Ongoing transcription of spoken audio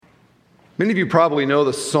Many of you probably know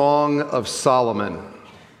the Song of Solomon.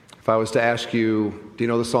 If I was to ask you, do you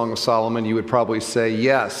know the Song of Solomon? You would probably say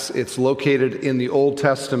yes. It's located in the Old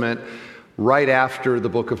Testament right after the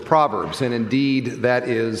book of Proverbs, and indeed that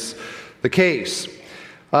is the case.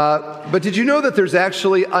 But did you know that there's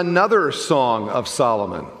actually another Song of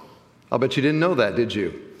Solomon? I'll bet you didn't know that, did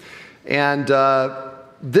you? And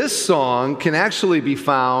this song can actually be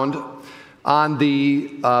found on the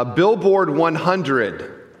Billboard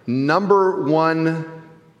 100, number one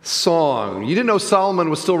song. You didn't know Solomon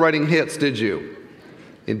was still writing hits, did you?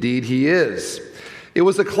 Indeed, he is. It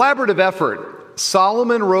was a collaborative effort.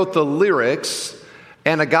 Solomon wrote the lyrics,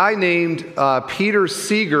 and a guy named Peter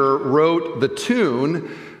Seeger wrote the tune,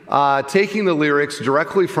 taking the lyrics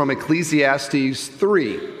directly from Ecclesiastes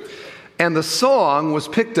 3. And the song was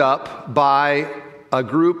picked up by a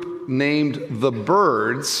group named The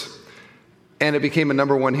Byrds, and it became a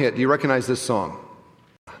number one hit. Do you recognize this song?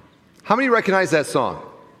 How many recognize that song?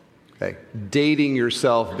 Okay, dating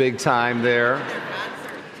yourself big time there.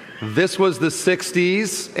 This was the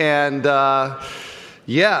 60s, and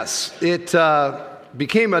yes, it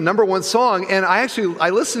became a number one song, and I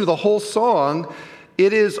listened to the whole song.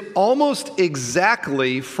 It is almost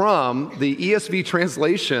exactly from the ESV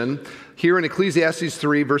translation here in Ecclesiastes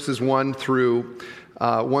 3, verses 1 through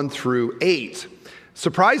 8.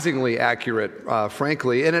 Surprisingly accurate,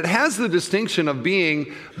 frankly, and it has the distinction of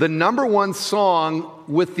being the number one song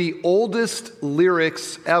with the oldest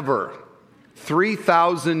lyrics ever.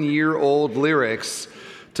 3,000-year-old lyrics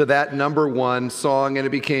to that number one song, and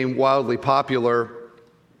it became wildly popular.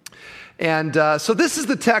 And so this is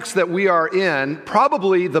the text that we are in,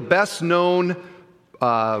 probably the best known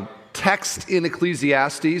text in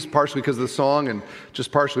Ecclesiastes, partially because of the song and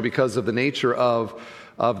just partially because of the nature of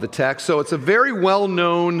the text. So it's a very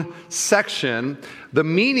well-known section. The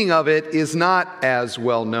meaning of it is not as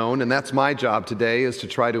well-known, and that's my job today, is to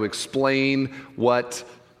try to explain what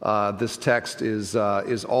this text is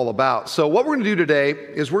all about. So what we're going to do today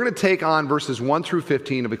is we're going to take on verses 1 through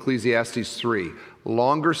 15 of Ecclesiastes 3,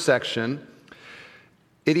 longer section.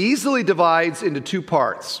 It easily divides into two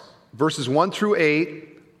parts. Verses 1 through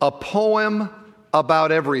 8, a poem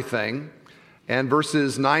about everything, and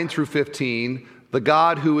verses 9 through 15, the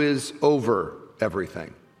God who is over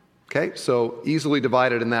everything. Okay, so easily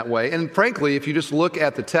divided in that way. And frankly, if you just look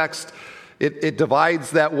at the text, it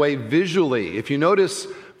divides that way visually. If you notice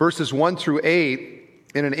verses 1 through 8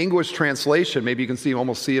 in an English translation, maybe you can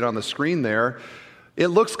almost see it on the screen there, it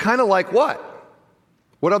looks kind of like what?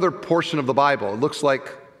 What other portion of the Bible? It looks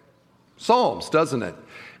like Psalms, doesn't it?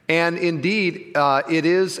 And indeed, it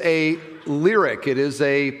is a lyric. It is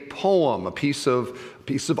a poem, a piece of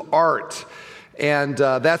art. And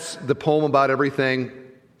that's the poem about everything,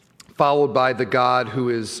 followed by the God who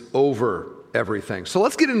is over everything. So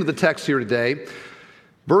let's get into the text here today.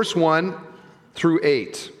 Verse 1 through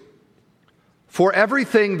 8. For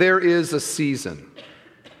everything there is a season,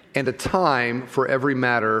 and a time for every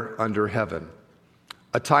matter under heaven.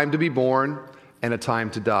 A time to be born, and a time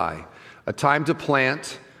to die. A time to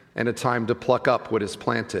plant, and a time to pluck up what is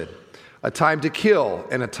planted. A time to kill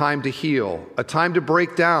and a time to heal, a time to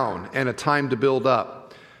break down and a time to build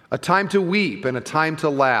up, a time to weep and a time to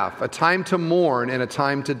laugh, a time to mourn and a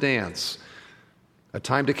time to dance, a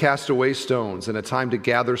time to cast away stones and a time to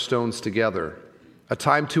gather stones together, a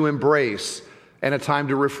time to embrace and a time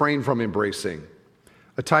to refrain from embracing,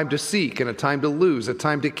 a time to seek and a time to lose, a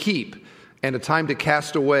time to keep and a time to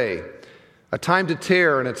cast away, a time to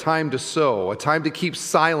tear and a time to sow, a time to keep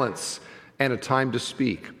silence and a time to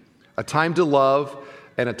speak, a time to love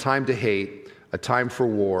and a time to hate, a time for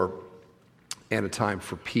war and a time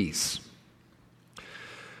for peace.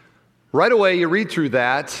 Right away, you read through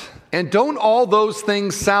that, and don't all those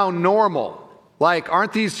things sound normal? Like,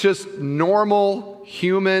 aren't these just normal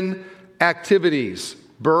human activities?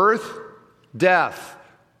 Birth, death,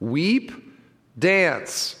 weep,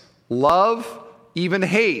 dance, love, even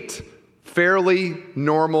hate. Fairly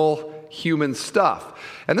normal human stuff.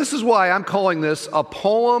 And this is why I'm calling this a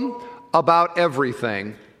poem about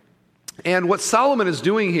everything. And what Solomon is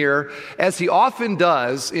doing here, as he often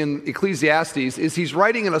does in Ecclesiastes, is he's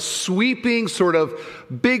writing in a sweeping sort of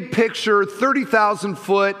big picture, 30,000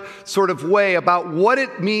 foot sort of way about what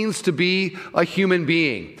it means to be a human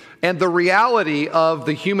being and the reality of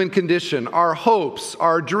the human condition, our hopes,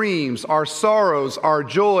 our dreams, our sorrows, our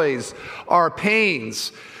joys, our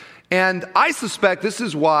pains. And I suspect this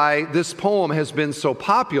is why this poem has been so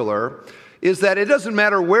popular, is that it doesn't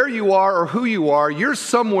matter where you are or who you are, you're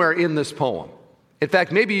somewhere in this poem. In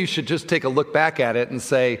fact, maybe you should just take a look back at it and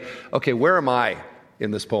say, okay, where am I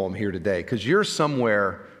in this poem here today? Because you're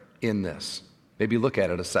somewhere in this. Maybe look at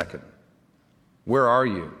it a second. Where are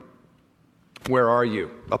you? Where are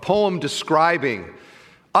you? A poem describing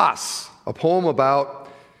us, a poem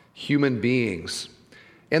about human beings.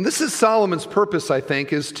 And this is Solomon's purpose, I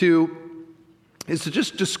think, is to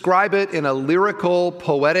just describe it in a lyrical,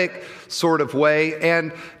 poetic sort of way.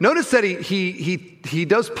 And notice that he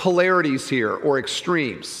does polarities here, or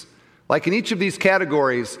extremes. Like in each of these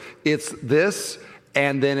categories, it's this,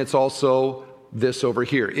 and then it's also this over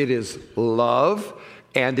here. It is love,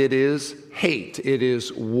 and it is hate. It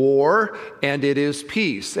is war, and it is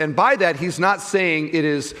peace. And by that, he's not saying it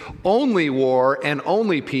is only war and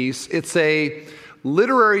only peace. It's a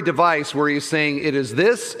literary device where he's saying it is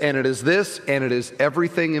this, and it is this, and it is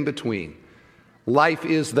everything in between. Life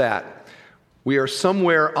is that. We are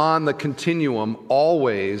somewhere on the continuum,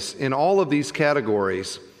 always, in all of these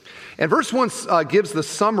categories. And verse 1 gives the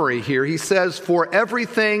summary here. He says, for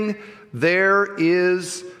everything there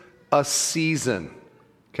is a season.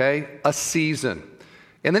 Okay? A season.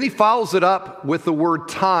 And then he follows it up with the word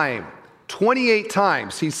time. 28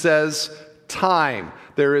 times he says time.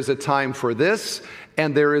 There is a time for this,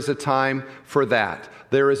 and there is a time for that.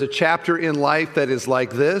 There is a chapter in life that is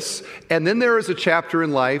like this, and then there is a chapter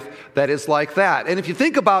in life that is like that. And if you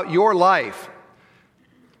think about your life,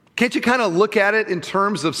 can't you kind of look at it in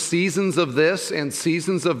terms of seasons of this and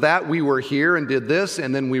seasons of that? We were here and did this,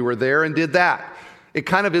 and then we were there and did that. It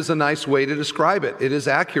kind of is a nice way to describe it. It is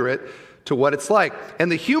accurate to what it's like.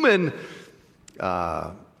 And the human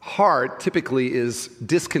heart typically is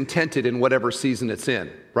discontented in whatever season it's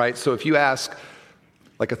in, right? So if you ask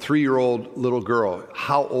like a 3-year-old little girl,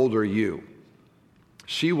 how old are you?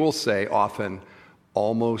 She will say often,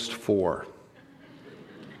 almost 4.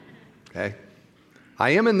 Okay?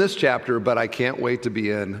 I am in this chapter, but I can't wait to be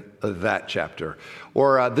in that chapter.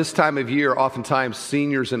 Or this time of year, oftentimes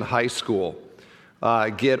seniors in high school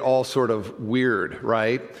get all sort of weird,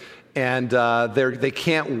 right? And they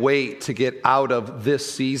can't wait to get out of this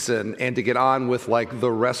season and to get on with like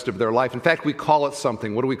the rest of their life. In fact, we call it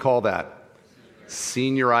something. What do we call that?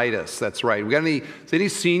 Senioritis. That's right. We got any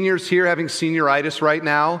seniors here having senioritis right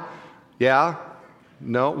now? Yeah?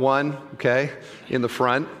 No? One? Okay. In the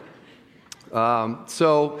front.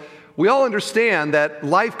 So we all understand that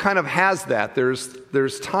life kind of has that.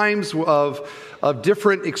 There's times of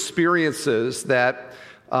different experiences that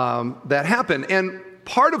happen. And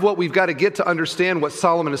part of what we've got to get to understand what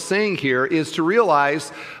Solomon is saying here is to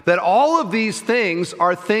realize that all of these things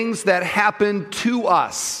are things that happen to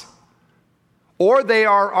us, or they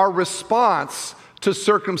are our response to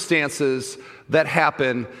circumstances that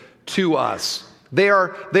happen to us. They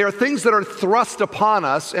are things that are thrust upon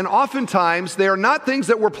us, and oftentimes they are not things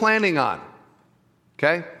that we're planning on.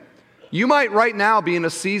 Okay? You might right now be in a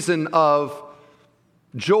season of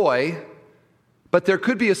joy, but there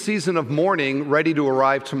could be a season of mourning ready to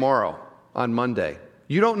arrive tomorrow on Monday.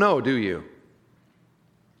 You don't know, do you?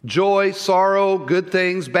 Joy, sorrow, good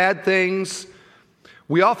things, bad things.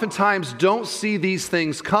 We oftentimes don't see these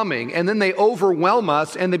things coming, and then they overwhelm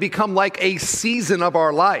us, and they become like a season of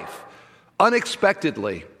our life,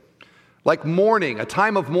 unexpectedly. Like mourning, a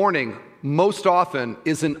time of mourning, most often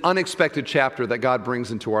is an unexpected chapter that God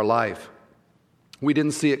brings into our life. We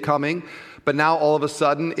didn't see it coming, but now all of a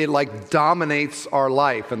sudden it like dominates our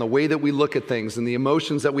life and the way that we look at things and the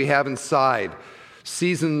emotions that we have inside.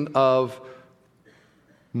 Season of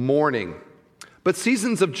mourning. But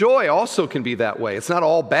seasons of joy also can be that way. It's not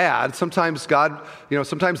all bad. Sometimes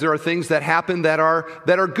sometimes there are things that happen that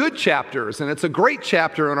are good chapters, and it's a great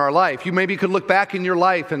chapter in our life. You maybe could look back in your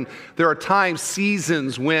life, and there are times,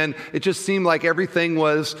 seasons, when it just seemed like everything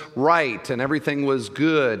was right and everything was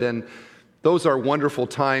good, and those are wonderful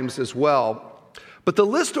times as well. But the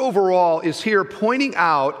list overall is here pointing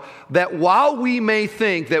out that while we may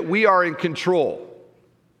think that we are in control,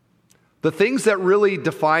 the things that really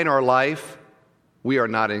define our life, we are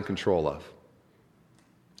not in control of.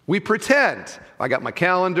 We pretend. I got my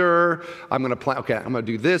calendar. I'm going to plan. Okay, I'm going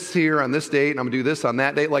to do this here on this date, and I'm going to do this on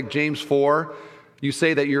that date. Like James 4, you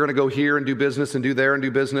say that you're going to go here and do business and do there and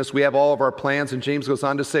do business. We have all of our plans, and James goes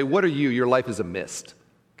on to say, what are you? Your life is a mist.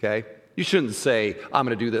 Okay? You shouldn't say, I'm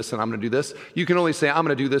going to do this and I'm going to do this. You can only say, I'm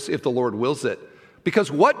going to do this if the Lord wills it.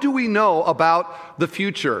 Because what do we know about the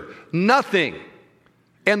future? Nothing.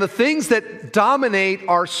 And the things that dominate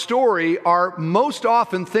our story are most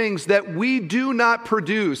often things that we do not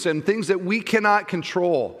produce and things that we cannot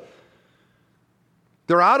control.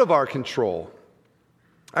 They're out of our control.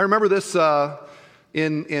 I remember this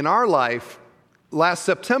in our life last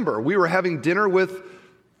September. We were having dinner with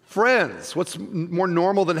friends. What's more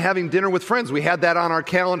normal than having dinner with friends? We had that on our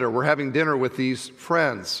calendar. We're having dinner with these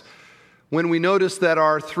friends. When we noticed that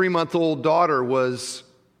our 3-month-old daughter was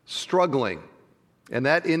struggling And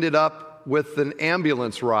that ended up with an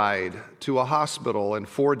ambulance ride to a hospital and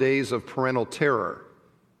 4 days of parental terror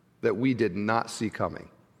that we did not see coming.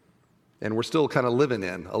 And we're still kind of living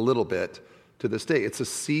in a little bit to this day. It's a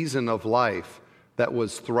season of life that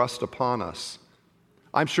was thrust upon us.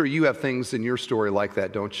 I'm sure you have things in your story like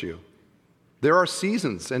that, don't you? There are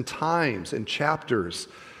seasons and times and chapters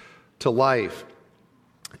to life,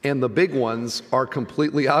 and the big ones are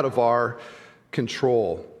completely out of our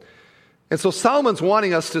control. And so Solomon's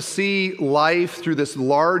wanting us to see life through this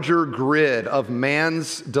larger grid of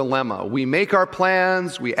man's dilemma. We make our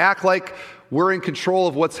plans, we act like we're in control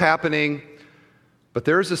of what's happening, but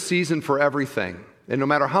there's a season for everything. And no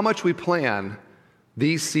matter how much we plan,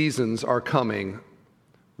 these seasons are coming,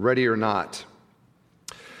 ready or not.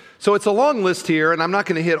 So it's a long list here, and I'm not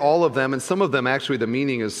going to hit all of them, and some of them actually the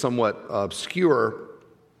meaning is somewhat obscure.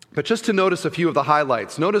 But just to notice a few of the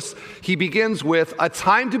highlights. Notice he begins with a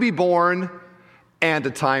time to be born and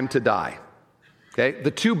a time to die. Okay,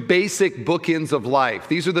 the two basic bookends of life.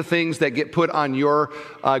 These are the things that get put on your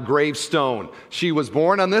gravestone. She was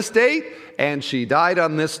born on this date and she died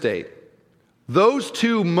on this date. Those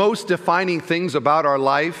two most defining things about our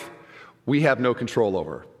life, we have no control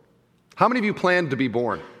over. How many of you planned to be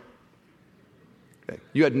born? Okay.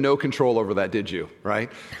 You had no control over that, did you?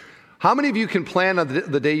 Right? How many of you can plan on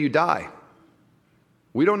the day you die?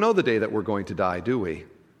 We don't know the day that we're going to die, do we?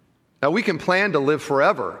 Now, we can plan to live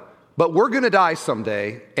forever, but we're going to die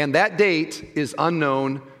someday, and that date is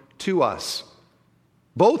unknown to us.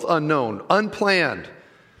 Both unknown, unplanned.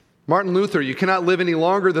 Martin Luther, you cannot live any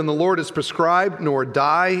longer than the Lord has prescribed, nor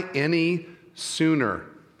die any sooner.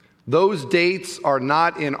 Those dates are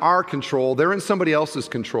not in our control. They're in somebody else's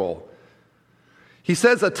control. He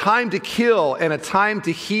says a time to kill and a time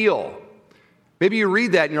to heal. Maybe you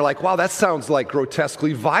read that and you're like, wow, that sounds like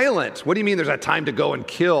grotesquely violent. What do you mean there's a time to go and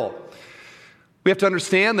kill? We have to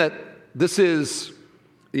understand that this is,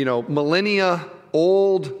 millennia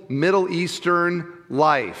old Middle Eastern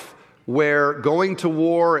life where going to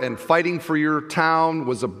war and fighting for your town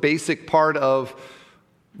was a basic part of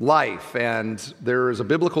life. And there is a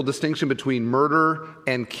biblical distinction between murder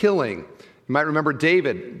and killing. You might remember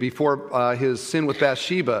David, before his sin with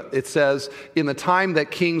Bathsheba, it says, in the time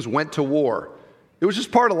that kings went to war. It was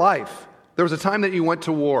just part of life. There was a time that you went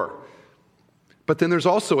to war. But then there's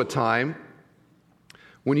also a time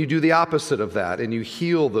when you do the opposite of that and you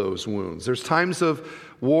heal those wounds. There's times of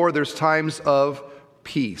war, there's times of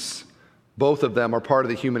peace. Both of them are part of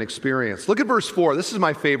the human experience. Look at verse 4. This is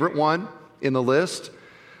my favorite one in the list.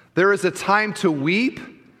 There is a time to weep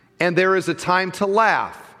and there is a time to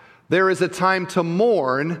laugh. There is a time to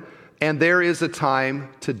mourn, and there is a time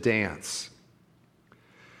to dance.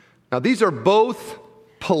 Now, these are both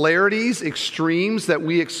polarities, extremes that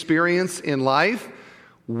we experience in life.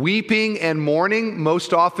 Weeping and mourning,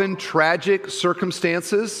 most often tragic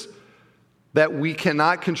circumstances that we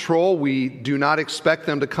cannot control. We do not expect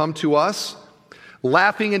them to come to us.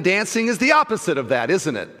 Laughing and dancing is the opposite of that,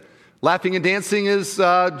 isn't it? Laughing and dancing is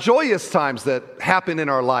joyous times that happen in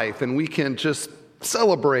our life, and we can just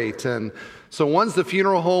celebrate. And so one's the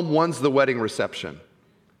funeral home, one's the wedding reception.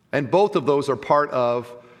 And both of those are part of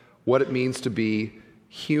what it means to be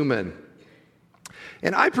human.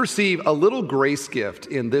 And I perceive a little grace gift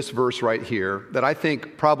in this verse right here that I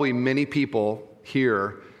think probably many people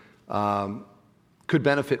here could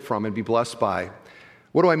benefit from and be blessed by.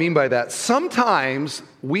 What do I mean by that? Sometimes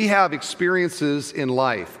we have experiences in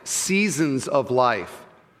life, seasons of life,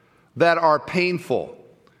 that are painful,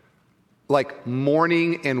 like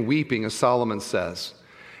mourning and weeping, as Solomon says.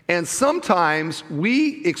 And sometimes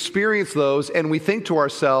we experience those and we think to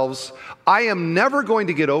ourselves, I am never going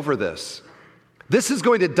to get over this. This is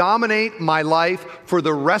going to dominate my life for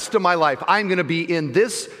the rest of my life. I'm going to be in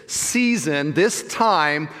this season, this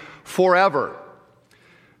time, forever.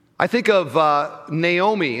 I think of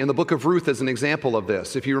Naomi in the book of Ruth as an example of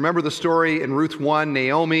this. If you remember the story in Ruth 1,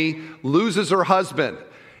 Naomi loses her husband.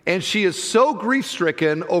 And she is so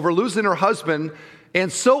grief-stricken over losing her husband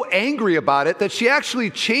and so angry about it that she actually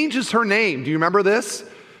changes her name. Do you remember this?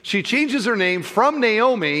 She changes her name from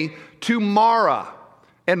Naomi to Mara.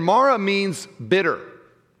 And Mara means bitter.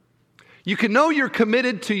 You can know you're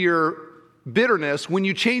committed to your bitterness when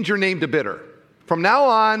you change your name to bitter. From now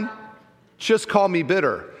on, just call me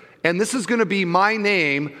bitter. And this is going to be my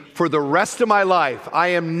name for the rest of my life. I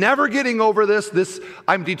am never getting over this.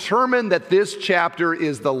 I'm determined that this chapter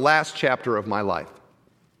is the last chapter of my life.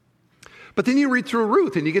 But then you read through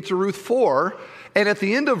Ruth and you get to Ruth 4. And at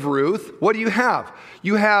the end of Ruth, what do you have?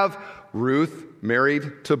 You have Ruth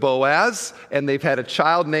married to Boaz, and they've had a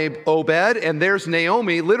child named Obed. And there's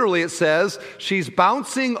Naomi. Literally, it says she's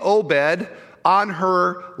bouncing Obed on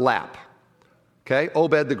her lap. Okay,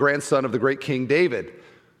 Obed, the grandson of the great King David.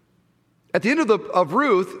 At the end of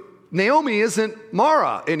Ruth, Naomi isn't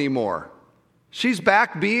Mara anymore. She's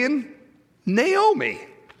back being Naomi.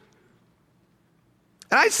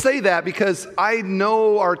 And I say that because I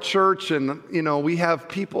know our church and, we have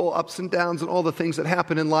people, ups and downs and all the things that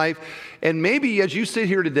happen in life. And maybe as you sit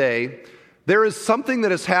here today, there is something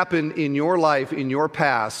that has happened in your life, in your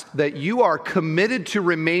past, that you are committed to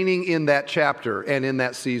remaining in that chapter and in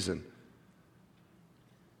that season.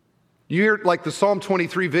 You hear like the Psalm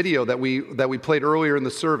 23 video that we played earlier in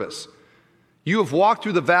the service. You have walked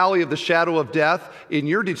through the valley of the shadow of death, and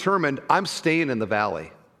you're determined, I'm staying in the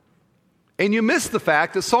valley. And you miss the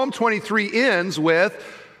fact that Psalm 23 ends with,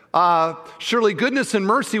 surely goodness and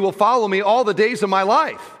mercy will follow me all the days of my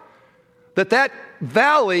life. That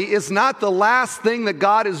valley is not the last thing that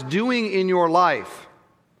God is doing in your life.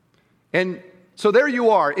 And so there you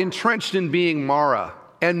are, entrenched in being Mara,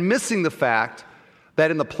 and missing the fact that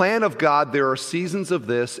in the plan of God, there are seasons of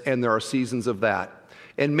this and there are seasons of that.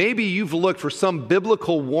 And maybe you've looked for some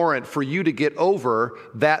biblical warrant for you to get over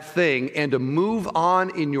that thing and to move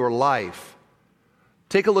on in your life.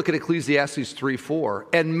 Take a look at Ecclesiastes 3:4,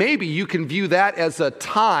 and maybe you can view that as a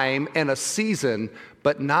time and a season,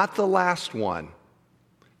 but not the last one,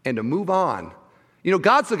 and to move on.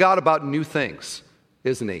 God's a God about new things,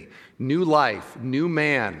 isn't he? New life, new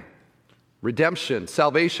man, redemption,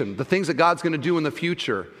 salvation, the things that God's going to do in the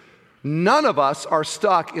future. None of us are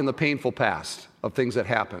stuck in the painful past of things that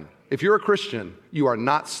happen. If you're a Christian, you are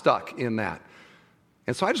not stuck in that.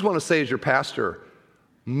 And so I just want to say as your pastor,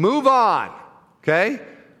 move on, okay?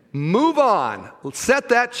 Move on. Set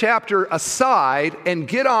that chapter aside and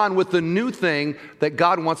get on with the new thing that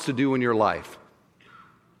God wants to do in your life.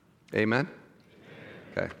 Amen?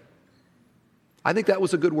 Okay. I think that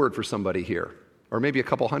was a good word for somebody here, or maybe a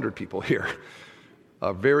couple hundred people here.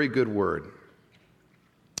 A very good word.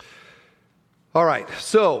 All right,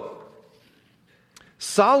 so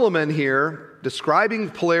Solomon here, describing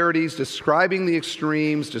polarities, describing the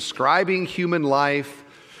extremes, describing human life.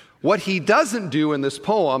 What he doesn't do in this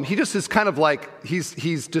poem, he just is kind of like,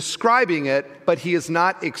 he's describing it, but he is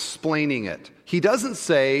not explaining it. He doesn't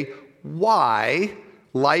say why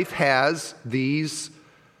life has these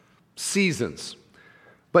seasons.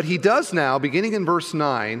 But he does now, beginning in verse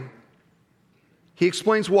 9, he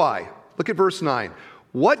explains why. Look at verse 9.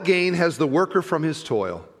 What gain has the worker from his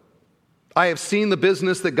toil? I have seen the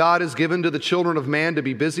business that God has given to the children of man to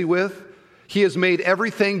be busy with. He has made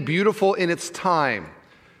everything beautiful in its time.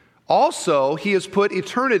 Also, he has put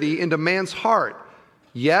eternity into man's heart,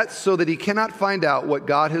 yet so that he cannot find out what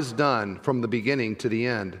God has done from the beginning to the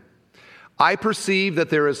end. I perceive that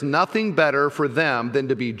there is nothing better for them than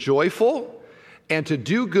to be joyful and to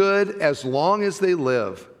do good as long as they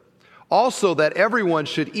live. Also, that everyone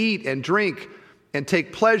should eat and drink and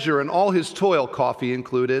take pleasure in all his toil, coffee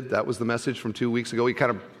included. That was the message from 2 weeks ago. He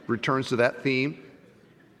kind of returns to that theme.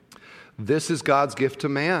 This is God's gift to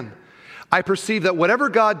man. I perceive that whatever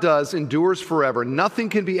God does endures forever. Nothing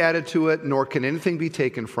can be added to it, nor can anything be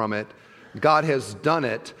taken from it. God has done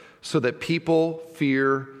it so that people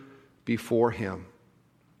fear before him.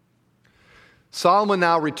 Solomon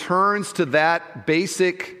now returns to that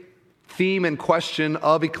basic theme and question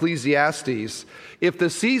of Ecclesiastes. If the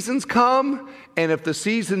seasons come and if the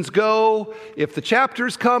seasons go, if the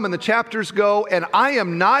chapters come and the chapters go, and I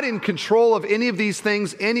am not in control of any of these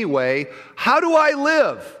things anyway, how do I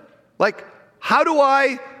live? Like, how do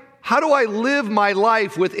I live my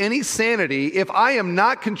life with any sanity if I am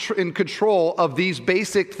not in control of these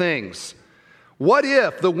basic things? What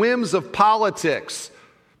if the whims of politics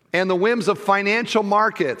and the whims of financial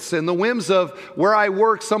markets and the whims of where I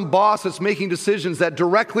work, some boss that's making decisions that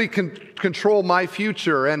directly control my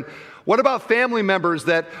future? And what about family members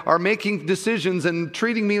that are making decisions and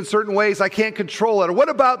treating me in certain ways I can't control it? Or what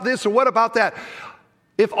about this or what about that?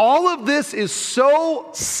 If all of this is so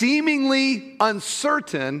seemingly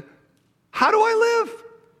uncertain, how do I live?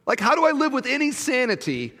 Like, how do I live with any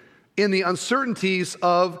sanity in the uncertainties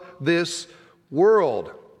of this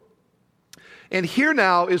world? And here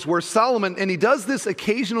now is where Solomon, and he does this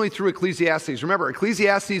occasionally through Ecclesiastes. Remember,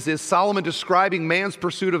 Ecclesiastes is Solomon describing man's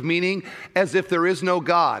pursuit of meaning as if there is no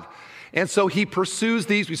God. And so he pursues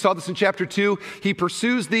these, we saw this in chapter 2, he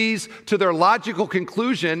pursues these to their logical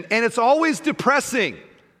conclusion, and it's always depressing.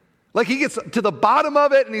 Like he gets to the bottom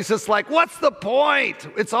of it, and he's just like, what's the point?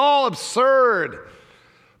 It's all absurd.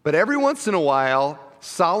 But every once in a while,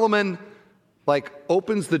 Solomon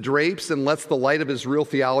opens the drapes and lets the light of his real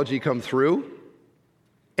theology come through.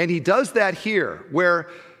 And he does that here, where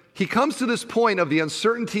he comes to this point of the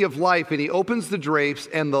uncertainty of life, and he opens the drapes,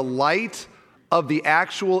 and the light of the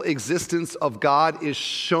actual existence of God is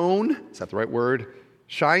shown. Is that the right word?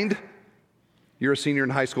 Shined? You're a senior in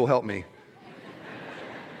high school, help me.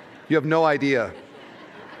 You have no idea.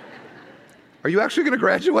 Are you actually going to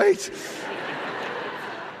graduate?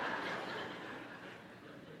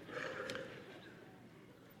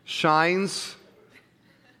 Shines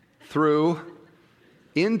through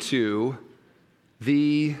into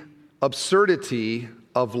the absurdity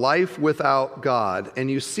of life without God.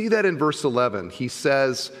 And you see that in verse 11. He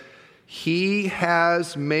says, He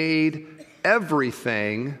has made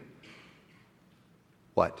everything,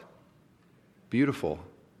 what? Beautiful.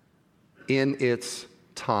 In its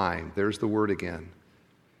time. There's the word again.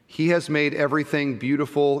 He has made everything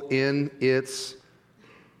beautiful in its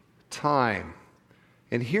time.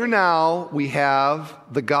 And here now we have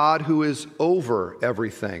the God who is over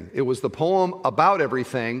everything. It was the poem about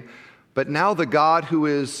everything, but now the God who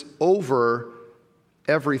is over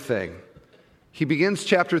everything. He begins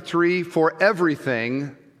chapter 3, for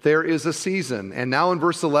everything there is a season. And now in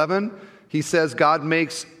verse 11, he says God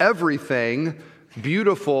makes everything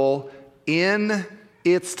beautiful in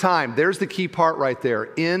its time. There's the key part right there.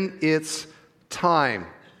 In its time.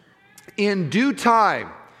 In due time.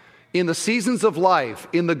 In the seasons of life,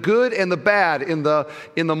 in the good and the bad, in the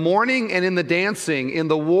mourning and in the dancing, in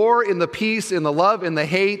the war, in the peace, in the love, in the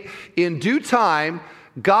hate, in due time,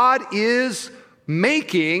 God is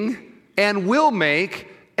making and will make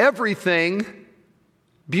everything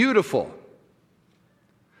beautiful.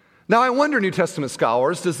 Now, I wonder, New Testament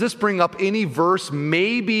scholars, does this bring up any verse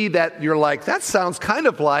maybe that you're like, that sounds kind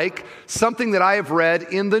of like something that I have read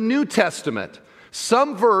in the New Testament?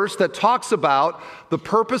 Some verse that talks about the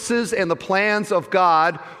purposes and the plans of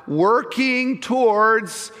God working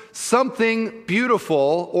towards something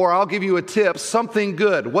beautiful, or I'll give you a tip, something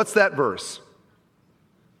good. What's that verse?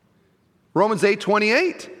 Romans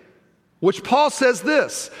 8:28, which Paul says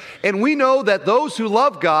this, and we know that those who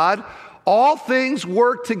love God, all things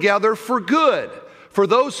work together for good, for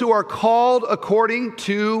those who are called according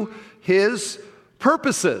to His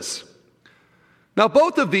purposes. Now,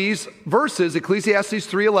 both of these verses, Ecclesiastes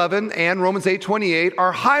 3:11 and Romans 8:28,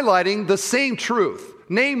 are highlighting the same truth,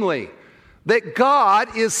 namely, that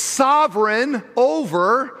God is sovereign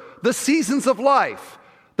over the seasons of life,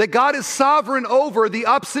 that God is sovereign over the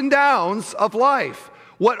ups and downs of life.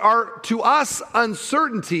 What are to us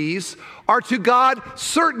uncertainties are to God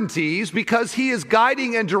certainties, because He is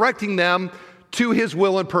guiding and directing them to His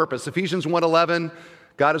will and purpose. Ephesians 1:11,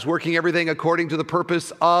 God is working everything according to the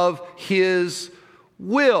purpose of His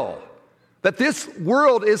will. That this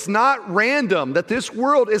world is not random, that this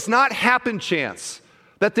world is not happen chance,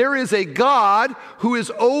 that there is a God who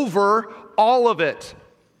is over all of it,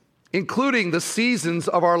 including the seasons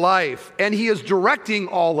of our life, and He is directing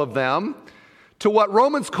all of them to what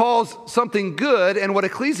Romans calls something good and what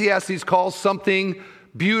Ecclesiastes calls something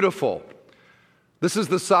beautiful. This is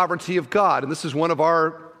the sovereignty of God, and this is one of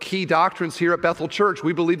our key doctrines here at Bethel Church.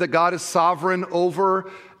 We believe that God is sovereign over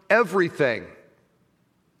everything.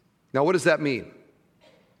 Now, what does that mean?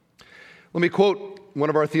 Let me quote one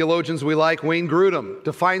of our theologians we like, Wayne Grudem,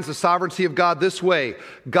 defines the sovereignty of God this way: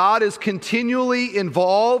 God is continually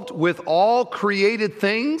involved with all created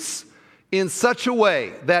things in such a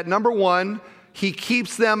way that, number one, He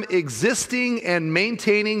keeps them existing and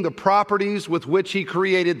maintaining the properties with which He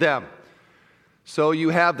created them. So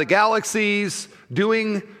you have the galaxies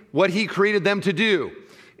doing what He created them to do,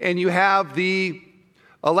 and you have the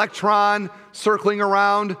electron circling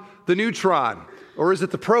around the neutron, or is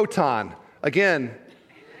it the proton? Again,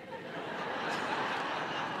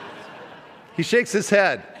 he shakes his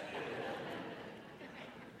head.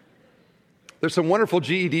 There's some wonderful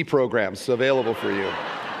GED programs available for you.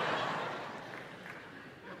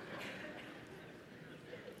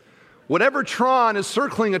 Whatever tron is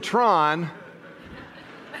circling a tron,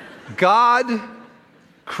 God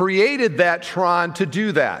created that tron to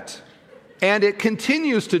do that. And it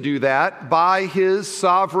continues to do that by His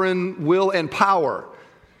sovereign will and power.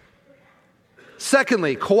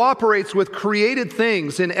 Secondly, cooperates with created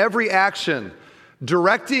things in every action,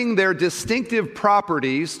 directing their distinctive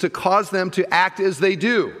properties to cause them to act as they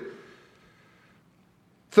do.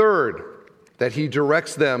 Third, that He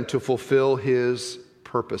directs them to fulfill His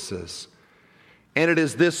purposes. And it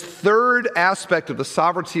is this third aspect of the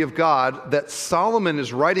sovereignty of God that Solomon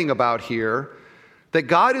is writing about here, that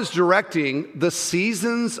God is directing the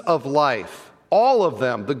seasons of life. All of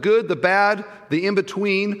them, the good, the bad, the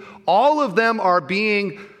in-between, all of them are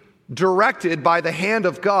being directed by the hand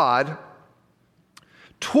of God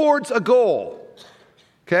towards a goal.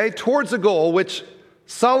 Okay, towards a goal, which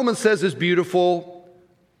Solomon says is beautiful,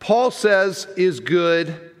 Paul says is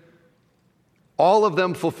good, all of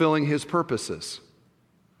them fulfilling his purposes.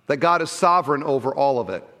 That God is sovereign over all of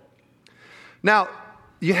it. Now,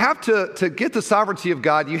 you have to get the sovereignty of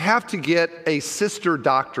God, you have to get a sister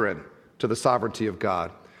doctrine to the sovereignty of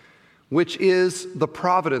God, which is the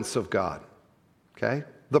providence of God. Okay?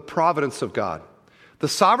 The providence of God. The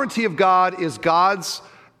sovereignty of God is God's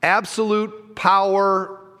absolute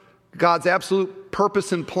power, God's absolute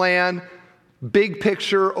purpose and plan, big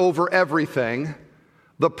picture over everything.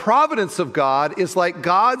 The providence of God is like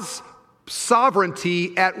God's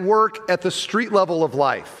sovereignty at work at the street level of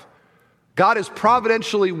life. God is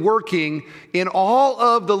providentially working in all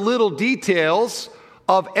of the little details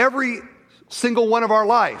of every single one of our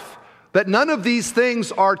life. That none of these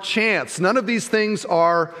things are chance. None of these things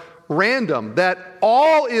are random. That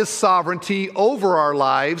all is sovereignty over our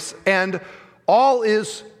lives and all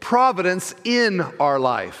is providence in our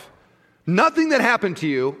life. Nothing that happened to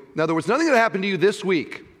you, in other words, nothing that happened to you this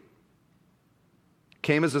week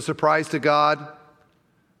came as a surprise to God.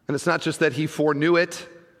 And it's not just that he foreknew it,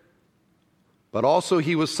 but also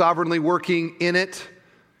he was sovereignly working in it.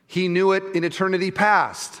 He knew it in eternity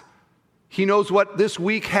past. He knows what this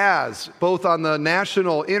week has, both on the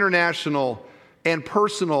national, international, and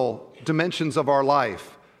personal dimensions of our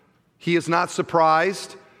life. He is not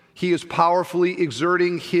surprised. He is powerfully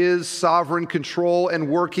exerting his sovereign control and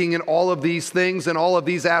working in all of these things and all of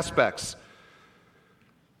these aspects.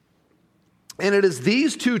 And it is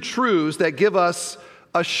these two truths that give us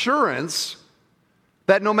assurance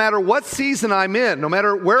that no matter what season I'm in, no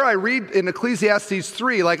matter where I read in Ecclesiastes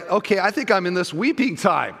 3, like, okay, I think I'm in this weeping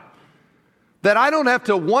time. That I don't have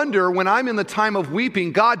to wonder when I'm in the time of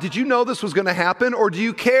weeping, God, did you know this was going to happen, or do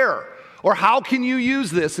you care? Or how can you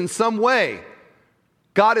use this in some way?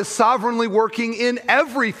 God is sovereignly working in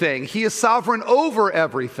everything. He is sovereign over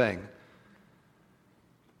everything.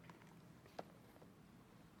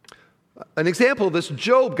 An example of this,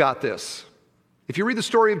 Job got this. If you read the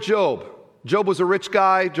story of Job, Job was a rich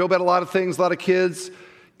guy. Job had a lot of things, a lot of kids.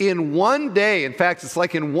 In one day, in fact, it's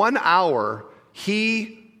like in 1 hour,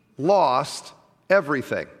 he lost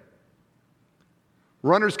everything.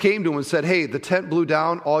 Runners came to him and said, hey, the tent blew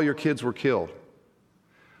down, all your kids were killed.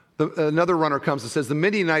 Another runner comes and says, the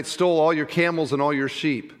Midianites stole all your camels and all your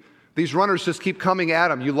sheep. These runners just keep coming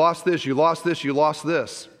at him. You lost this, you lost this, you lost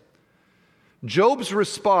this. Job's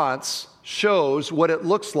response shows what it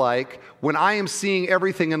looks like when I am seeing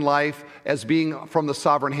everything in life as being from the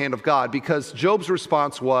sovereign hand of God, because Job's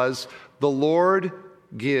response was, the Lord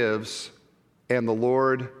gives and the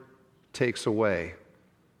Lord takes away.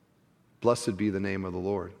 Blessed be the name of the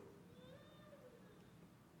Lord.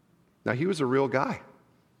 Now, he was a real guy,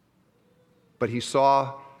 but he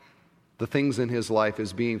saw the things in his life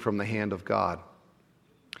as being from the hand of God.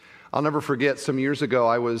 I'll never forget, some years ago,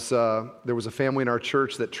 there was a family in our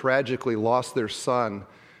church that tragically lost their son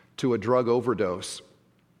to a drug overdose.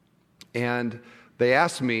 And they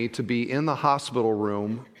asked me to be in the hospital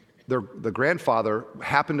room. The grandfather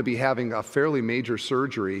happened to be having a fairly major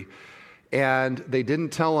surgery, and they didn't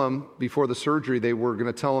tell him before the surgery. They were going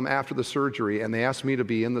to tell him after the surgery, and they asked me to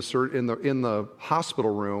be in the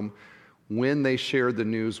hospital room when they shared the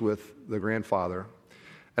news with the grandfather.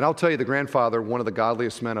 And I'll tell you, the grandfather, one of the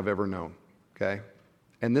godliest men I've ever known, okay?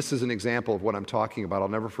 And this is an example of what I'm talking about. I'll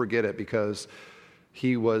never forget it, because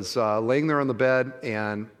he was laying there on the bed,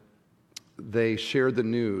 and they shared the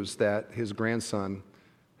news that his grandson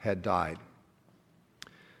had died.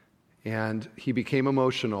 And he became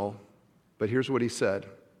emotional, but here's what he said: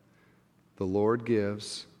 the Lord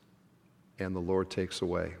gives and the Lord takes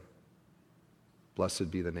away. Blessed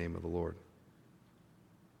be the name of the Lord.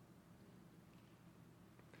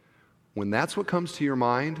 When that's what comes to your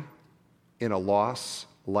mind in a loss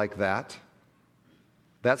like that,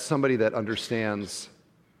 that's somebody that understands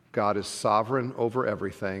God is sovereign over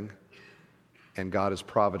everything and God is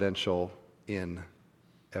providential in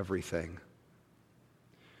everything.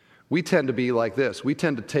 We tend to be like this. We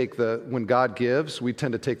tend to take when God gives, we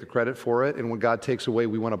tend to take the credit for it, and when God takes away,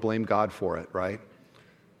 we want to blame God for it, right?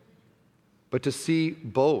 But to see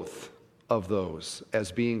both of those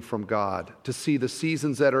as being from God, to see the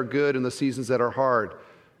seasons that are good and the seasons that are hard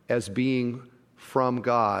as being from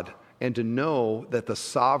God, and to know that the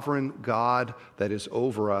sovereign God that is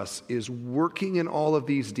over us is working in all of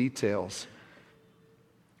these details.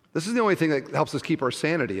 This is the only thing that helps us keep our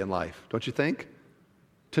sanity in life, don't you think?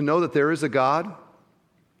 To know that there is a God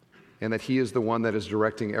and that He is the one that is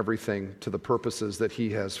directing everything to the purposes that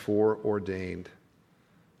He has foreordained.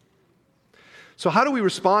 So how do we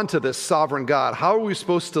respond to this sovereign God? How are we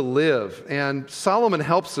supposed to live? And Solomon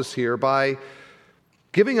helps us here by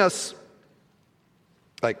giving us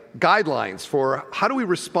guidelines for how do we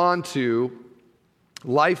respond to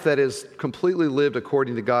life that is completely lived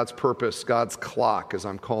according to God's purpose, God's clock, as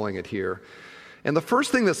I'm calling it here. And the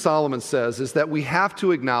first thing that Solomon says is that we have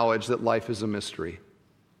to acknowledge that life is a mystery.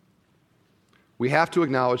 We have to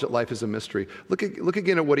acknowledge that life is a mystery. Look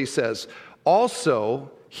again at what he says.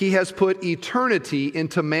 Also, he has put eternity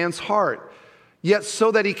into man's heart, yet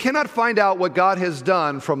so that he cannot find out what God has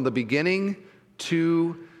done from the beginning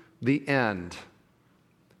to the end.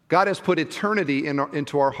 God has put eternity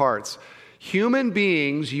into our hearts. Human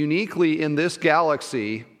beings, uniquely in this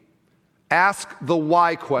galaxy, ask the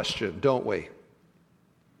why question, don't we?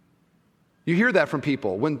 You hear that from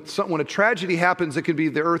people. When a tragedy happens, it could be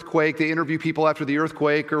the earthquake, they interview people after the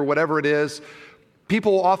earthquake or whatever it is.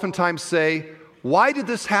 People oftentimes say, why did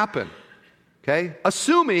this happen? Okay?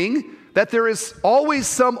 Assuming that there is always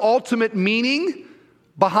some ultimate meaning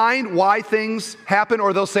behind why things happen,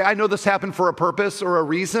 or they'll say, I know this happened for a purpose or a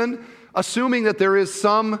reason, assuming that there is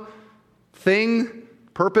some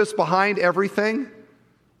purpose behind everything.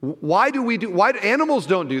 Why animals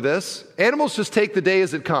don't do this? Animals just take the day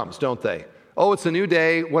as it comes, don't they? Oh, it's a new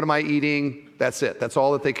day. What am I eating? That's it. That's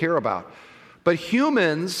all that they care about. But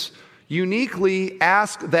humans uniquely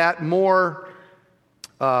ask that more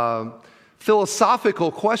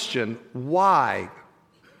philosophical question, why?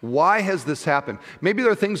 Why has this happened? Maybe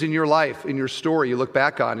there are things in your life, in your story, you look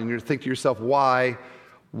back on and you think to yourself, why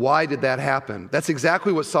did that happen? That's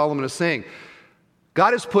exactly what Solomon is saying.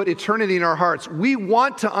 God has put eternity in our hearts. We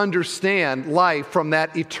want to understand life from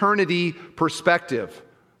that eternity perspective.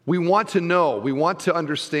 We want to know. We want to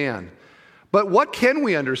understand. But what can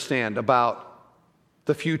we understand about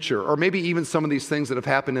the future, or maybe even some of these things that have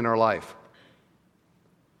happened in our life?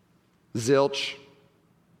 Zilch,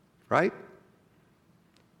 right?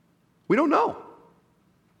 We don't know.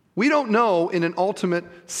 We don't know in an ultimate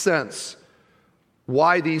sense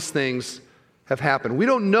why these things have happened. We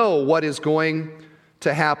don't know what is going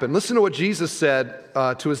to happen. Listen to what Jesus said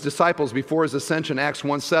to his disciples before his ascension, Acts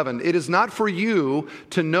 1:7. It is not for you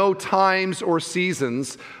to know times or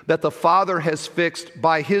seasons that the Father has fixed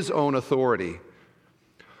by his own authority.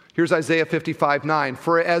 Here's Isaiah 55:9.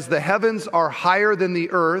 For as the heavens are higher than the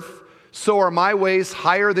earth, so are my ways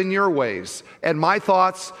higher than your ways, and my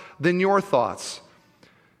thoughts than your thoughts.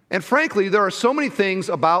 And frankly, there are so many things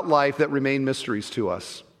about life that remain mysteries to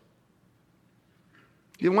us.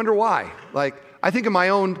 You wonder why. Like, I think in my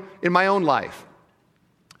own life,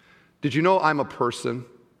 did you know I'm a person?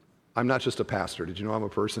 I'm not just a pastor. Did you know I'm a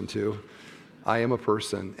person too? I am a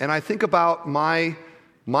person. And I think about my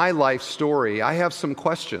life story. I have some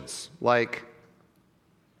questions. Like,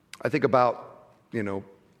 I think about,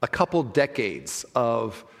 a couple decades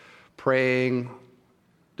of praying,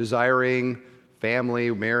 desiring family,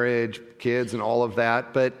 marriage, kids, and all of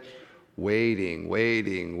that, but waiting,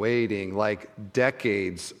 like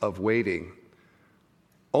decades of waiting.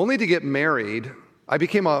 Only to get married. I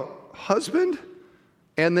became a husband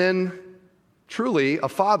and then truly a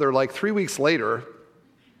father like 3 weeks later.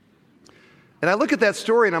 And I look at that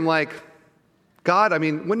story and I'm like, God,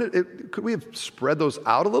 could we have spread those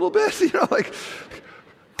out a little bit? Like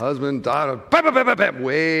husband, daughter,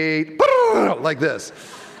 wait, like this.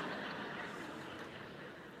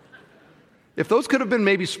 If those could have been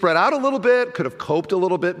maybe spread out a little bit, could have coped a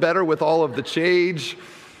little bit better with all of the change.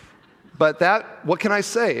 But what can I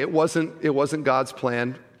say? It wasn't God's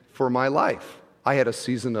plan for my life. I had a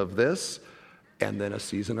season of this and then a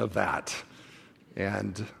season of that.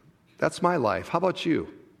 And that's my life. How about you?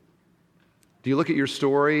 Do you look at your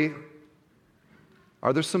story?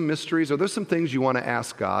 Are there some mysteries? Are there some things you want to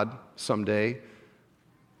ask God someday?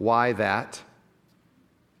 Why that?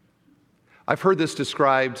 I've heard this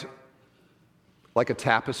described like a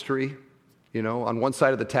tapestry. On one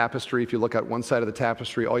side of the tapestry, if you look at one side of the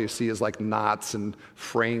tapestry, all you see is like knots and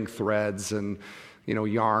fraying threads and,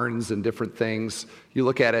 yarns and different things. You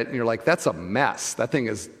look at it and you're like, that's a mess.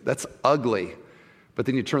 That's ugly. But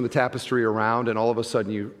then you turn the tapestry around and all of a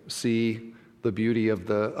sudden you see the beauty of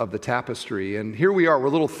the tapestry. And here we are, we're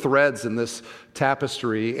little threads in this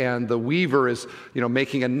tapestry, and the weaver is,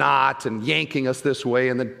 making a knot and yanking us this way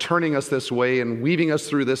and then turning us this way and weaving us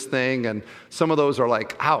through this thing. And some of those are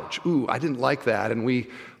like, ouch, ooh, I didn't like that. And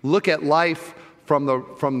we look at life from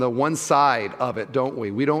the one side of it, don't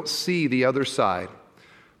we? We don't see the other side.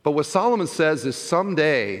 But what Solomon says is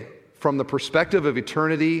someday, from the perspective of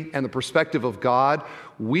eternity and the perspective of God,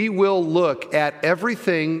 we will look at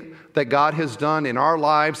everything that God has done in our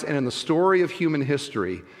lives and in the story of human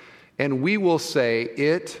history, and we will say,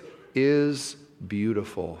 it is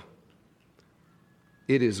beautiful.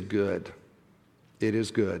 It is good. It is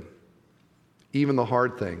good. Even the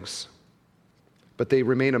hard things. But they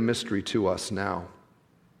remain a mystery to us now.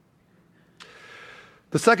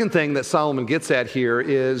 The second thing that Solomon gets at here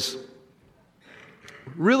is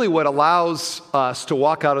really what allows us to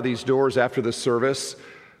walk out of these doors after this service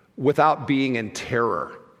without being in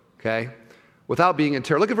terror, okay? Without being in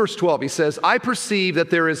terror. Look at verse 12. He says, I perceive that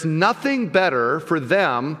there is nothing better for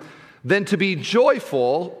them than to be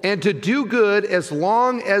joyful and to do good as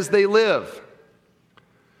long as they live.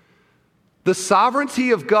 The sovereignty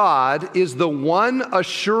of God is the one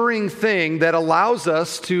assuring thing that allows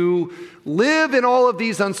us to live in all of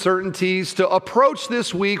these uncertainties, to approach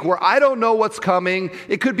this week where I don't know what's coming.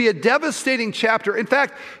 It could be a devastating chapter. In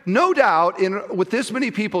fact, no doubt, with this many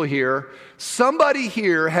people here, somebody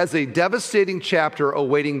here has a devastating chapter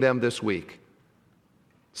awaiting them this week.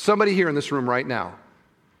 Somebody here in this room right now.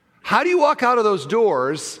 How do you walk out of those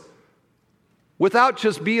doors without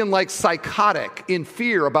just being like psychotic in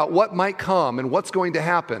fear about what might come and what's going to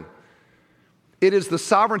happen? It is the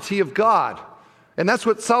sovereignty of God. And that's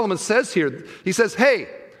what Solomon says here. He says, hey,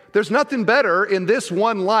 there's nothing better in this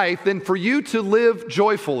one life than for you to live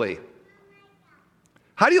joyfully.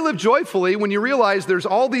 How do you live joyfully when you realize there's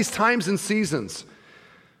all these times and seasons?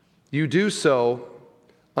 You do so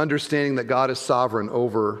understanding that God is sovereign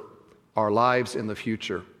over our lives in the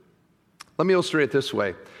future. Let me illustrate it this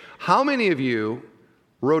way. How many of you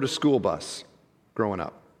rode a school bus growing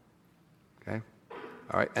up? Okay.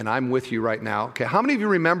 All right. And I'm with you right now. Okay. How many of you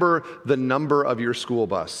remember the number of your school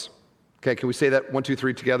bus? Okay. Can we say that 1, 2,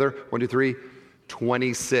 3 together? 1, 2, 3.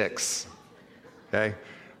 26. Okay.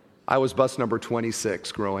 I was bus number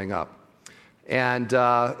 26 growing up. And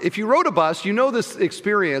if you rode a bus, you know this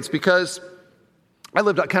experience because I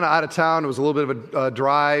lived kind of out of town. It was a little bit of a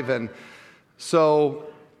drive. And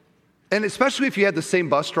especially if you had the same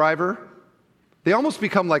bus driver, they almost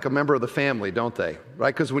become like a member of the family, don't they?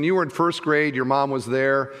 Right? Because when you were in first grade, your mom was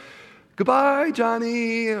there. Goodbye,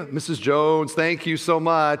 Johnny. Mrs. Jones, thank you so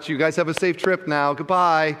much. You guys have a safe trip now.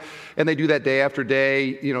 Goodbye. And they do that day after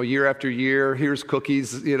day, year after year. Here's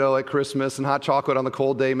cookies, at Christmas and hot chocolate on the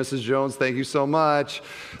cold day. Mrs. Jones, thank you so much.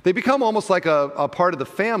 They become almost like a part of the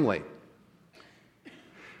family.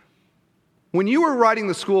 When you were riding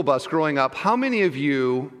the school bus growing up, how many of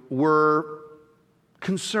you were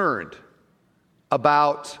concerned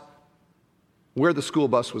about where the school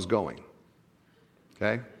bus was going?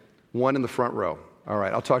 Okay? One in the front row. All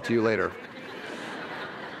right, I'll talk to you later.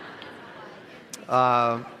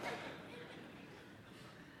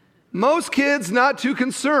 Most kids not too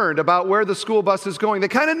concerned about where the school bus is going. They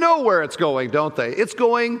kind of know where it's going, don't they? It's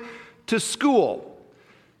going to school.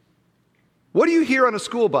 What do you hear on a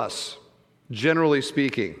school bus? Generally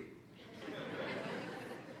speaking,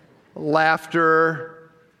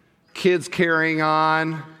 laughter, kids carrying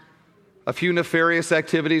on, a few nefarious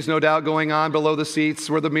activities no doubt going on below the seats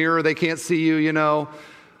where the mirror, they can't see you,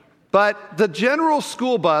 But the general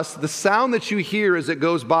school bus, the sound that you hear as it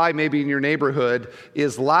goes by maybe in your neighborhood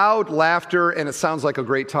is loud laughter, and it sounds like a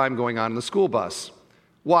great time going on in the school bus.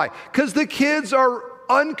 Why? Because the kids are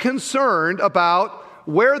unconcerned about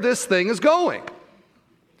where this thing is going.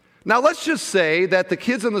 Now, let's just say that the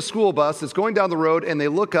kids on the school bus is going down the road and they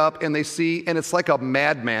look up and they see, and it's like a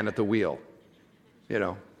madman at the wheel.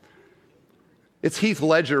 It's Heath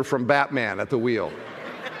Ledger from Batman at the wheel.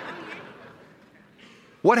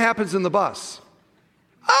 What happens in the bus?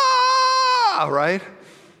 Ah, right?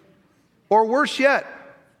 Or worse yet,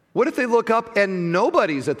 what if they look up and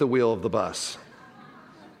nobody's at the wheel of the bus?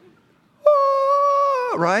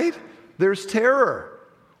 Ah, right? There's terror.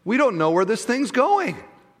 We don't know where this thing's going.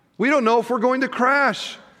 We don't know if we're going to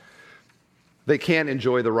crash. They can't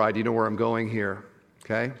enjoy the ride. You know where I'm going here,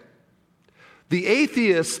 okay? The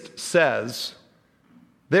atheist says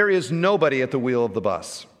there is nobody at the wheel of the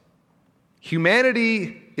bus.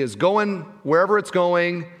 Humanity is going wherever it's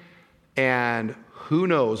going, and who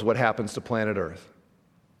knows what happens to planet Earth.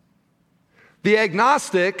 The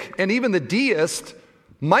agnostic and even the deist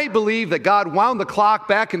might believe that God wound the clock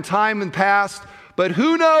back in time and past, but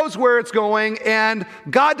who knows where it's going, and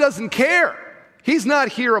God doesn't care. He's not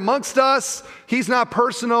here amongst us. He's not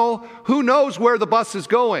personal. Who knows where the bus is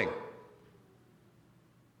going?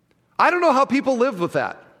 I don't know how people live with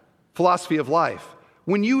that philosophy of life.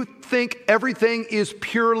 When you think everything is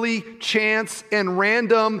purely chance and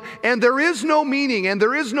random, and there is no meaning and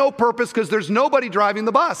there is no purpose because there's nobody driving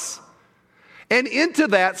the bus. And into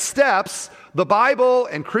that steps the Bible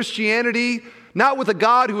and Christianity, not with a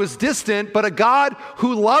God who is distant, but a God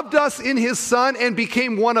who loved us in his Son and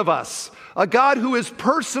became one of us. A God who is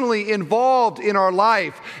personally involved in our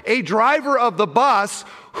life. A driver of the bus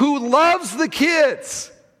who loves the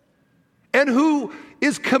kids and who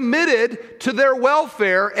is committed to their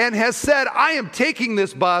welfare and has said, I am taking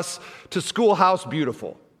this bus to Schoolhouse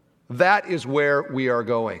Beautiful. that is where we are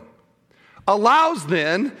going. Allows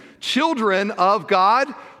then children of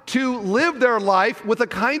God to live their life with a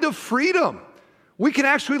kind of freedom. We can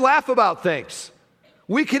actually laugh about things.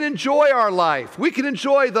 We can enjoy our life. We can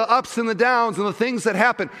enjoy the ups and the downs and the things that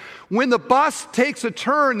happen. When the bus takes a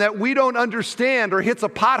turn that we don't understand or hits a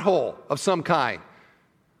pothole of some kind,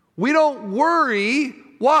 we don't worry.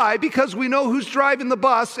 Why? Because we know who's driving the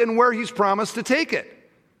bus and where he's promised to take it.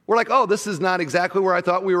 We're like, oh, this is not exactly where I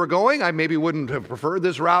thought we were going. I maybe wouldn't have preferred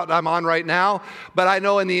this route I'm on right now, but I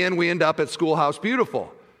know in the end we end up at Schoolhouse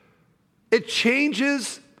Beautiful. It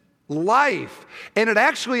changes life, and it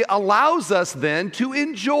actually allows us then to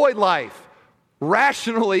enjoy life,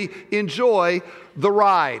 rationally enjoy the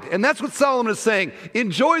ride. And that's what Solomon is saying.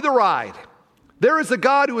 Enjoy the ride. There is a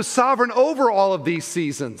God who is sovereign over all of these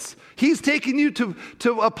seasons. He's taking you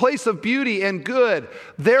to a place of beauty and good.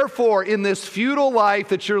 Therefore, in this futile life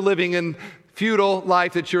that you're living,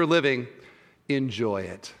 enjoy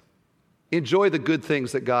it. Enjoy the good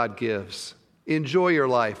things that God gives. Enjoy your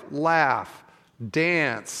life. Laugh.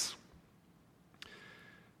 Dance.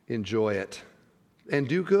 Enjoy it. And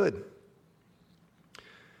do good.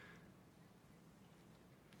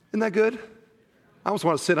 Isn't that good? I almost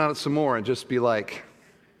want to sit on it some more and just be like,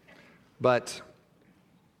 but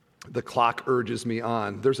the clock urges me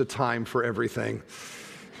on. There's a time for everything,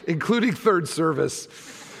 including third service.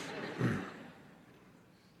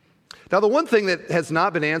 Now, the one thing that has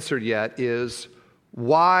not been answered yet is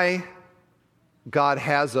why God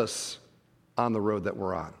has us on the road that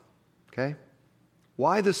we're on, okay?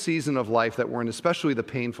 Why the season of life that we're in, especially the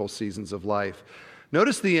painful seasons of life.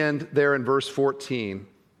 Notice the end there in verse 14.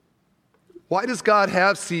 Why does God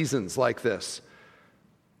have seasons like this?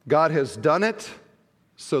 God has done it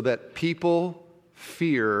so that people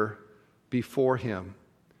fear before him.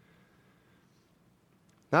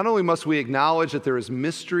 Not only must we acknowledge that there is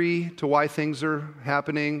mystery to why things are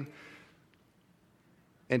happening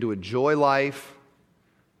and to enjoy life,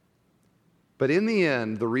 but in the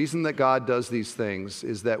end, the reason that God does these things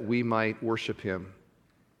is that we might worship him,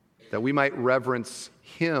 that we might reverence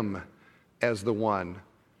him as the one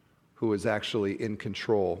who is actually in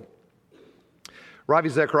control. Ravi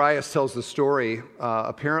Zacharias tells the story.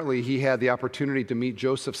 Apparently, he had the opportunity to meet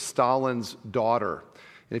Joseph Stalin's daughter.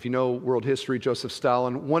 And if you know world history, Joseph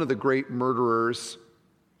Stalin, one of the great murderers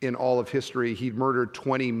in all of history. He murdered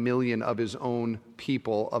 20 million of his own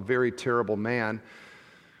people, a very terrible man.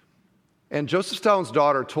 And Joseph Stalin's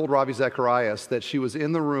daughter told Ravi Zacharias that she was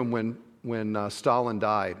in the room when Stalin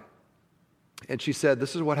died. And she said,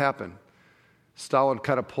 this is what happened. Stalin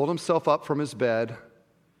kind of pulled himself up from his bed.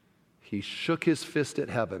 He shook his fist at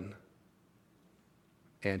heaven,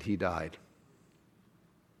 and he died.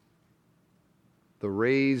 The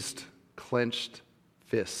raised, clenched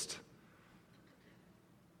fist.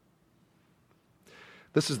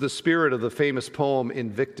 This is the spirit of the famous poem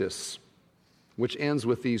Invictus, which ends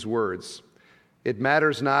with these words: "It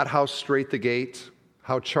matters not how strait the gate,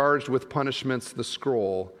 how charged with punishments the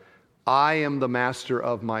scroll. I am the master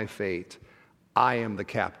of my fate. I am the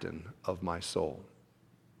captain of my soul."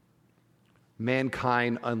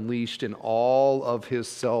 Mankind unleashed in all of his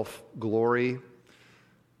self-glory.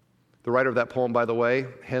 The writer of that poem, by the way,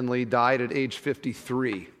 Henley, died at age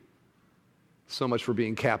 53. So much for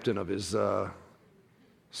being captain of his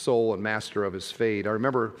soul and master of his fate. I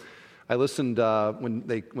remember I listened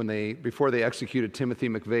before they executed Timothy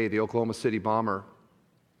McVeigh, the Oklahoma City bomber.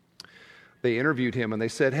 They interviewed him and they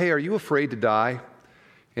said, "Hey, are you afraid to die?"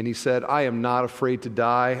 And he said, "I am not afraid to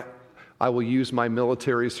die. I will use my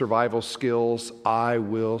military survival skills. I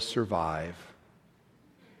will survive."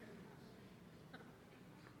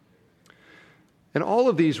 And all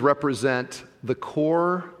of these represent the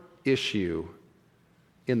core issue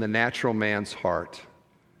in the natural man's heart,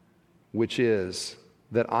 which is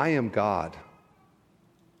that I am God.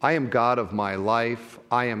 I am God of my life.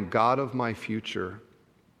 I am God of my future.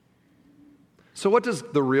 So what does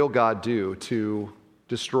the real God do to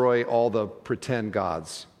destroy all the pretend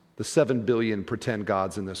gods, the 7 billion pretend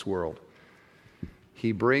gods in this world?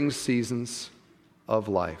 He brings seasons of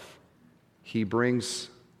life. He brings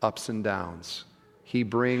ups and downs. He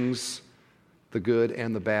brings the good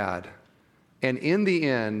and the bad. And in the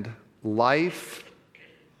end, life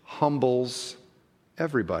humbles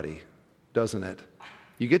everybody, doesn't it?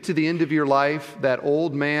 You get to the end of your life, that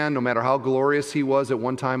old man, no matter how glorious he was at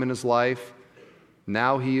one time in his life,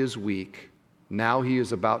 now he is weak. Now he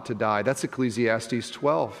is about to die. That's Ecclesiastes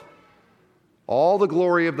 12. All the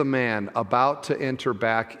glory of the man about to enter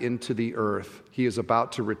back into the earth. He is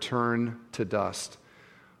about to return to dust.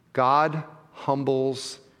 God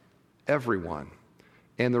humbles everyone.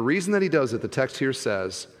 And the reason that he does it, the text here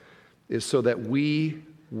says, is so that we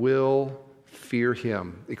will fear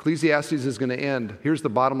him. Ecclesiastes is going to end. Here's the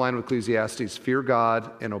bottom line of Ecclesiastes: fear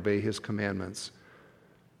God and obey his commandments.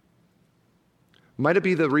 Might it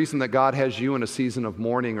be the reason that God has you in a season of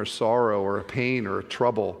mourning or sorrow or a pain or a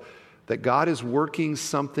trouble, that God is working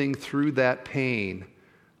something through that pain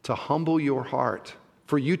to humble your heart,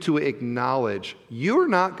 for you to acknowledge you're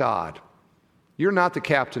not God. You're not the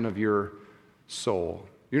captain of your soul.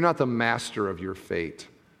 You're not the master of your fate.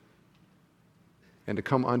 And to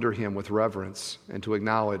come under him with reverence and to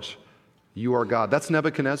acknowledge you are God. That's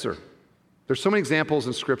Nebuchadnezzar. There's so many examples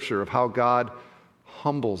in Scripture of how God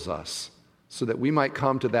humbles us so that we might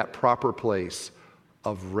come to that proper place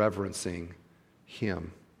of reverencing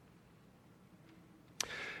him.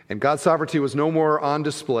 And God's sovereignty was no more on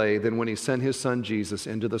display than when he sent his son Jesus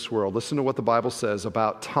into this world. Listen to what the Bible says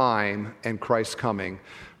about time and Christ's coming.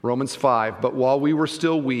 Romans 5, but while we were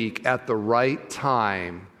still weak, at the right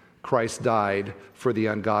time, Christ died for the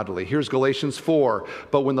ungodly. Here's Galatians 4.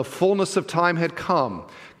 But when the fullness of time had come,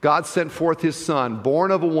 God sent forth his Son,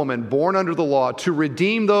 born of a woman, born under the law, to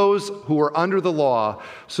redeem those who were under the law,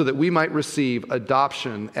 so that we might receive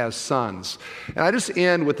adoption as sons. And I just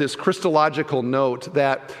end with this Christological note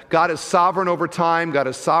that God is sovereign over time, God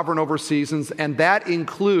is sovereign over seasons, and that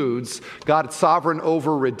includes God sovereign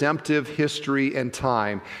over redemptive history and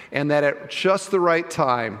time. And that at just the right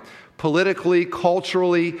time, politically,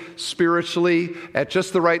 culturally, spiritually, at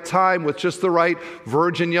just the right time, with just the right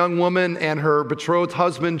virgin young woman and her betrothed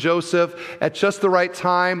husband, Joseph, at just the right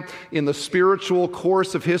time in the spiritual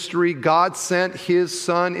course of history, God sent his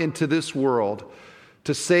Son into this world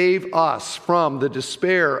to save us from the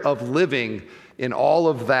despair of living in all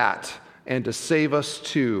of that and to save us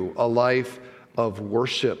to a life of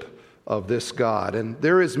worship of this God. And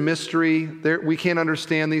there is mystery. We can't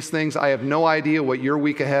understand these things. I have no idea what your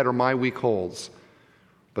week ahead or my week holds.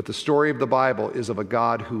 But the story of the Bible is of a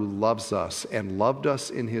God who loves us and loved us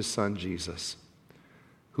in his Son Jesus.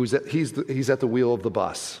 He's at the wheel of the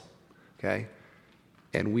bus, okay?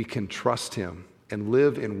 And we can trust him and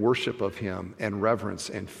live in worship of him and reverence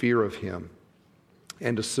and fear of him,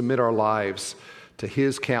 and to submit our lives to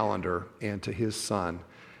his calendar and to his Son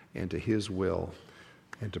and to his will,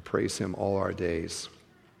 and to praise him all our days.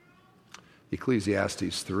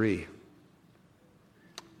 Ecclesiastes 3.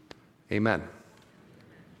 Amen.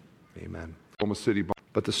 Amen.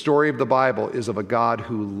 But the story of the Bible is of a God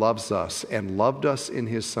who loves us and loved us in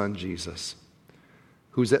his Son Jesus.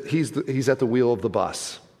 He's at the wheel of the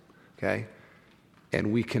bus, okay?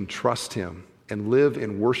 And we can trust him and live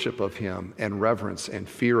in worship of him and reverence and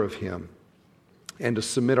fear of him, and to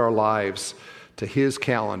submit our lives to his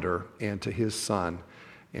calendar and to his Son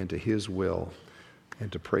and to his will, and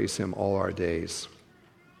to praise him all our days.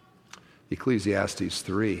 Ecclesiastes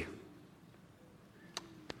 3.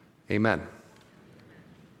 Amen.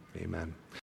 Amen.